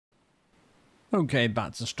Okay,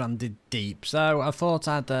 back to Stranded Deep. So I thought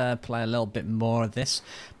I'd play a little bit more of this.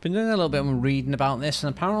 Been doing a little bit of reading about this,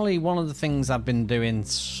 and apparently one of the things I've been doing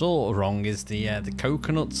sort of wrong is the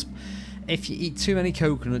coconuts. If you eat too many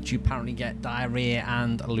coconuts, you apparently get diarrhea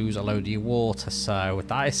and lose a load of your water. So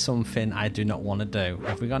that is something I do not want to do.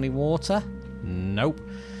 Have we got any water? Nope.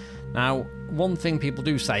 Now, one thing people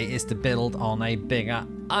do say is to build on a bigger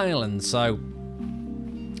island. So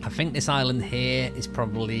I think this island here is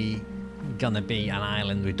probably gonna be an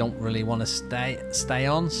island we don't really want to stay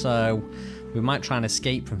on, so we might try and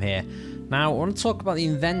escape from here. Now I want to talk about the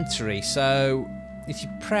inventory. So if you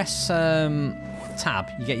press tab,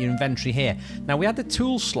 you get your inventory here. Now we had the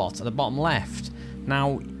tool slot at the bottom left.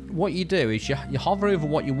 Now what you do is you hover over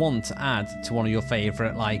what you want to add to one of your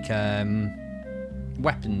favorite like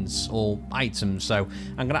weapons or items. So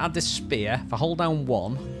I'm gonna add this spear. If I hold down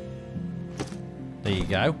 1, there you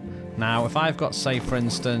go. Now, if I've got, say, for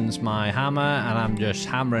instance, my hammer, and I'm just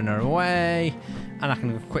hammering her away, and I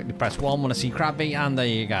can quickly press 1 when I see Krabby, and there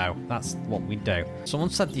you go. That's what we do. Someone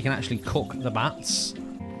said you can actually cook the bats.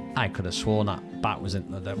 I could have sworn that bat was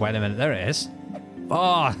in the... Wait a minute, there it is.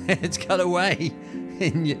 Oh, it's got away.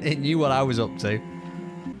 It knew what I was up to.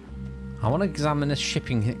 I want to examine this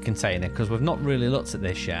shipping container, because we've not really looked at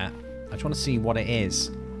this yet. I just want to see what it is,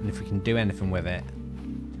 and if we can do anything with it.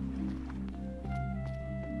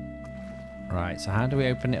 Right, so how do we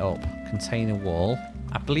open it up? Container wall.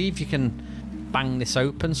 I believe you can bang this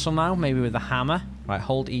open somehow, maybe with a hammer. Right,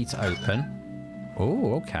 hold E to open.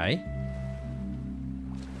 Oh, okay.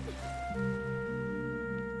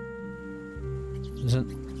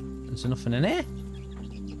 There's nothing in here?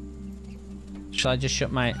 Shall I just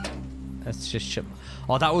shut my... Let's just shut...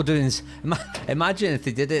 Oh, that would do this. Imagine if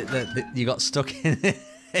they did it that you got stuck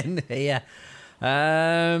in here. What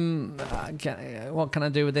can I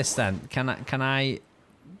do with this then? Can I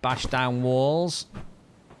bash down walls?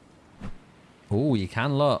 Oh, you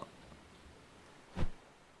can, look.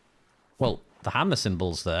 Well, the hammer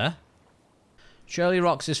symbol's there.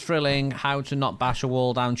 shirlierox is thrilling. How to not bash a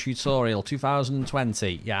wall down tutorial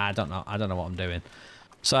 2020. Yeah, I don't know what I'm doing.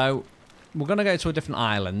 So we're gonna go to a different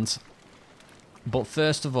island, but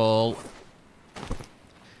first of all,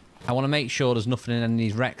 I want to make sure there's nothing in any of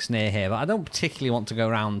these wrecks near here, but I don't particularly want to go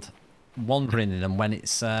around wandering in them when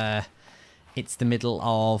it's the middle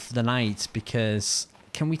of the night, because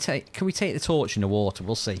can we take the torch in the water?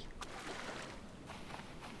 We'll see.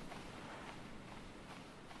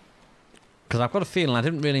 Because I've got a feeling I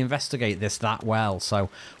didn't really investigate this that well.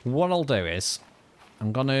 So what I'll do is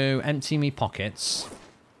I'm going to empty me pockets.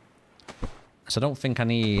 So I don't think I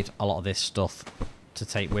need a lot of this stuff to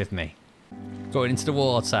take with me. Going into the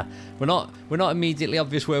water. We're not immediately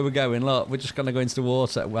obvious where we're going. Look, we're just gonna go into the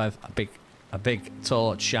water with a big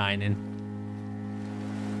torch shining.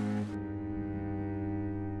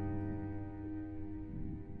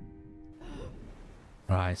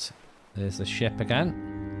 Right, there's the ship again.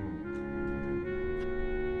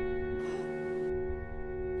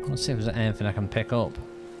 Let's see if there's anything I can pick up.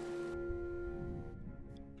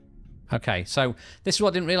 Okay, so this is what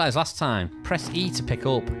I didn't realise last time. Press E to pick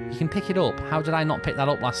up. You can pick it up. How did I not pick that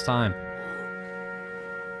up last time?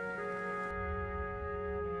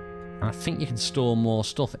 And I think you can store more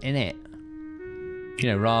stuff in it. You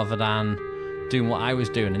know, rather than doing what I was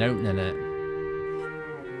doing and opening it.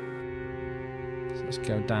 So let's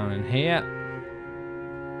go down in here.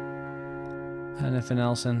 Anything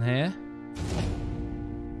else in here?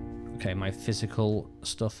 Okay, my physical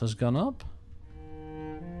stuff has gone up.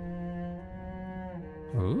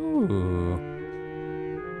 Ooh.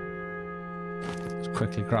 Let's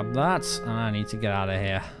quickly grab that, and I need to get out of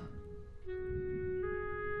here.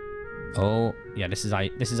 Oh, yeah, this is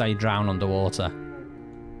how you drown underwater.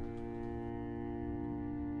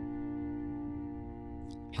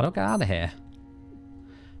 How do I get out of here?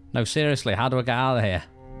 No, seriously, how do I get out of here?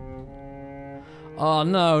 Oh,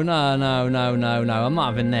 no, I'm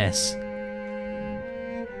not having this.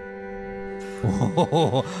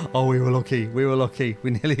 Oh, we were lucky.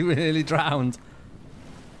 We nearly drowned.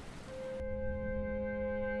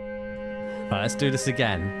 Right, let's do this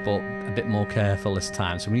again, but a bit more careful this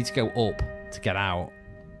time. So we need to go up to get out.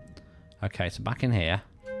 Okay, so back in here.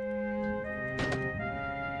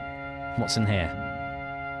 What's in here?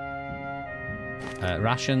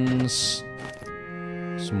 Rations.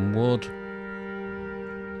 Some wood.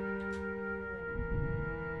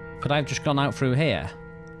 Could I have just gone out through here?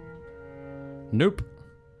 Nope.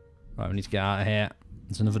 Right, we need to get out of here.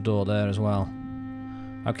 There's another door there as well.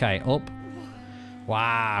 Okay, up.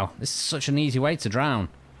 Wow, this is such an easy way to drown.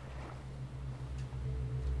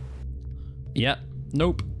 Yep.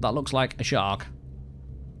 Nope, that looks like a shark.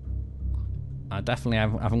 I definitely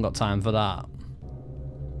haven't got time for that.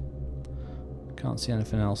 Can't see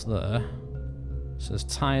anything else there. So there's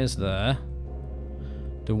tyres there.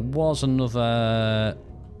 There was another...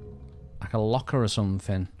 like a locker or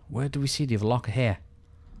something. Where do we see the other locker? Here.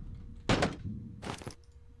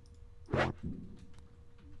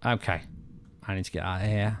 Okay. I need to get out of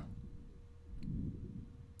here.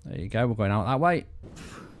 There you go. We're going out that way.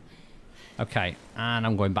 Okay. And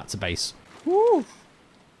I'm going back to base. Woo!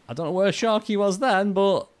 I don't know where Sharky was then,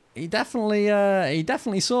 but he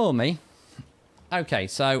definitely saw me. Okay,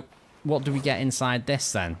 so what do we get inside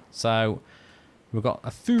this then? So we've got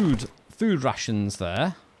a food rations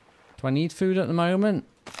there. Do I need food at the moment?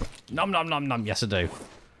 Nom nom nom nom. Yes, I do.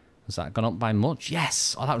 Has that gone up by much?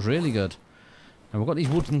 Yes. Oh, that was really good. And we've got these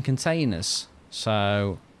wooden containers.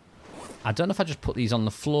 So I don't know if I just put these on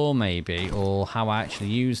the floor maybe, or how I actually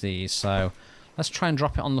use these. So let's try and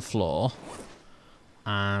drop it on the floor.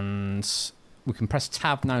 And we can press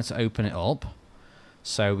tab now to open it up.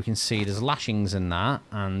 So we can see there's lashings in that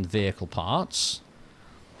and vehicle parts.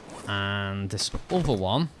 And this other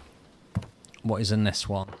one, what is in this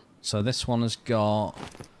one? So this one has got...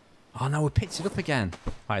 oh no, we picked it up again.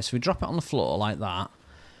 Right, so we drop it on the floor like that.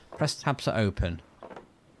 Press tab to open.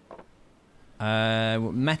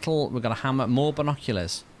 Metal, we've got a hammer, more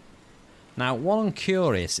binoculars. Now, what I'm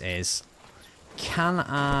curious is, can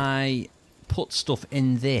I put stuff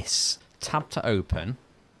in this? Tab to open.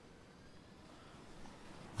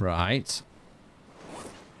 Right.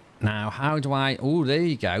 Now, how do I... oh, there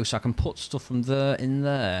you go. So I can put stuff from there in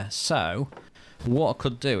there. So, what I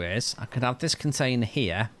could do is, I could have this container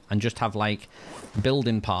here and just have, like,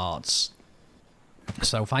 building parts.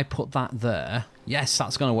 So if I put that there... yes,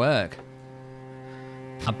 that's going to work.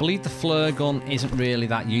 I believe the flare gun isn't really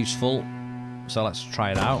that useful. So let's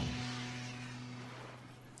try it out.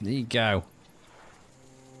 There you go.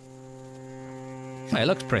 Hey, it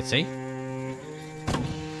looks pretty.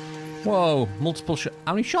 Whoa, multiple shots.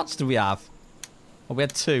 How many shots do we have? Oh, we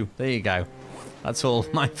had 2. There you go. That's all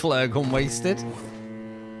my flare gun wasted.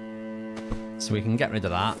 So we can get rid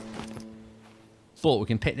of that. But we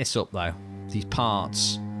can pick this up, though. These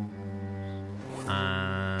parts.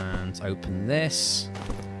 And open this.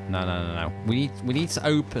 No. We need to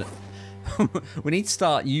open... we need to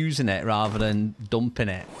start using it rather than dumping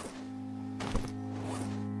it.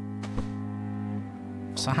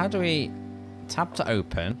 So how do we... tab to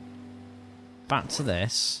open... back to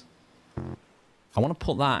this. I want to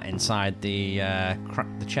put that inside the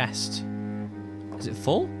chest. Is it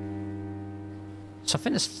full? So I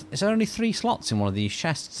think is there only 3 slots in one of these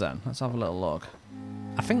chests then? Let's have a little look.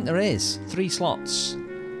 I think there is 3 slots.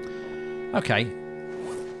 Okay.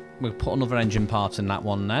 We'll put another engine part in that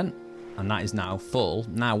one then. And that is now full.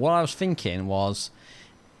 Now what I was thinking was,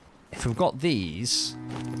 if we've got these,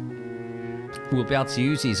 we'll be able to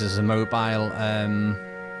use these as a mobile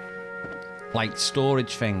like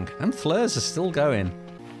storage thing. And flares are still going.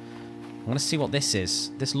 I want to see what this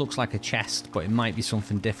is. This looks like a chest, but it might be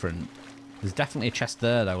something different. There's definitely a chest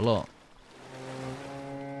there though, look.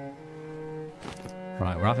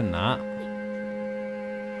 Right, we're having that.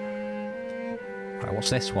 Right, what's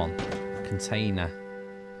this one? Container.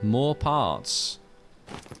 More parts.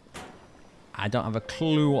 I don't have a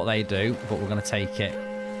clue what they do, but we're going to take it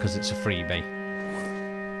because it's a freebie.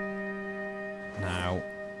 Now,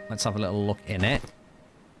 let's have a little look in it.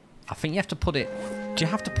 I think you have to put it... do you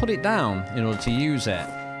have to put it down in order to use it?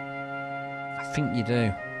 I think you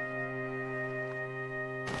do.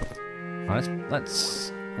 Right,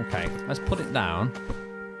 let's... okay, let's put it down.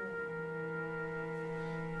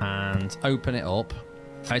 And open it up.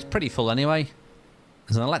 Oh, it's pretty full anyway.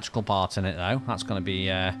 There's an electrical part in it though. That's going to be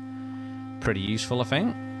pretty useful, I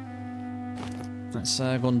think. Let's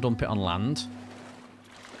go and dump it on land.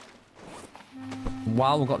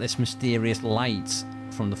 While we've got this mysterious light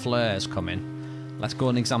from the flares coming, let's go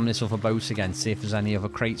and examine this other boat again, see if there's any other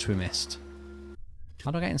crates we missed.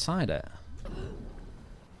 How do I get inside it?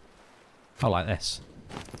 Oh, like this.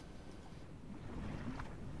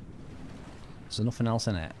 Is there nothing else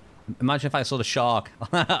in it? Imagine if I saw the shark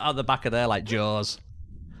at the back of there like Jaws.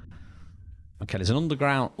 Okay, there's an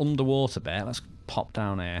underwater bit. Let's pop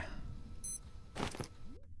down here.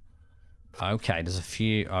 Okay, there's a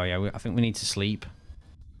few... oh yeah, I think we need to sleep.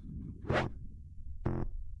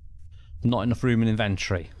 Not enough room in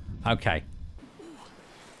inventory. Okay.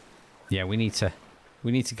 Yeah, we need to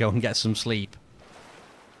go and get some sleep.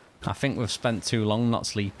 I think we've spent too long not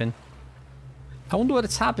sleeping. I wonder where the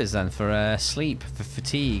tab is then for sleep, for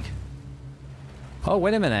fatigue. Oh,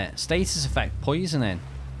 wait a minute. Status effect, poisoning.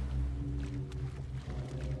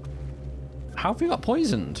 How have you got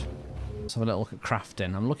poisoned? let's have a little look at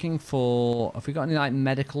crafting. I'm looking for... Have we got any, like,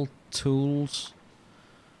 medical tools?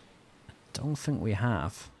 I don't think we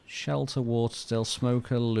have. Shelter, water still,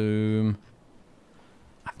 smoker, loom.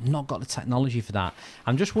 I've not got the technology for that.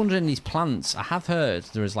 I'm just wondering, these plants, I have heard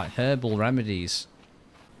there is, like, herbal remedies.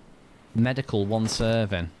 Medical, 1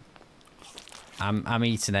 serving. I'm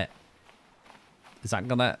eating it. Is that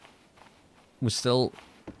gonna... We're still...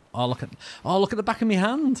 Oh, look at the back of my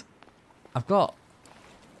hand. I've got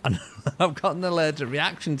an allergic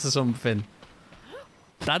reaction to something.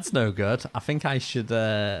 That's no good. I think I should.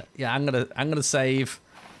 Yeah, I'm gonna save,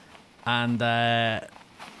 and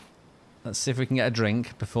let's see if we can get a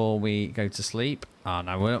drink before we go to sleep. Oh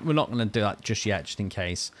no, we're not gonna do that just yet, just in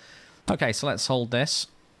case. Okay, so let's hold this.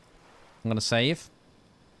 I'm gonna save.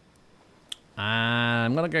 And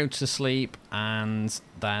I'm gonna go to sleep and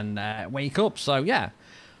then wake up. So yeah.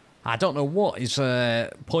 I don't know what is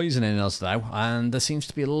poisoning us, though, and there seems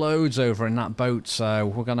to be loads over in that boat, so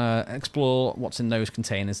we're going to explore what's in those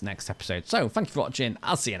containers next episode. So, thank you for watching.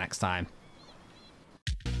 I'll see you next time.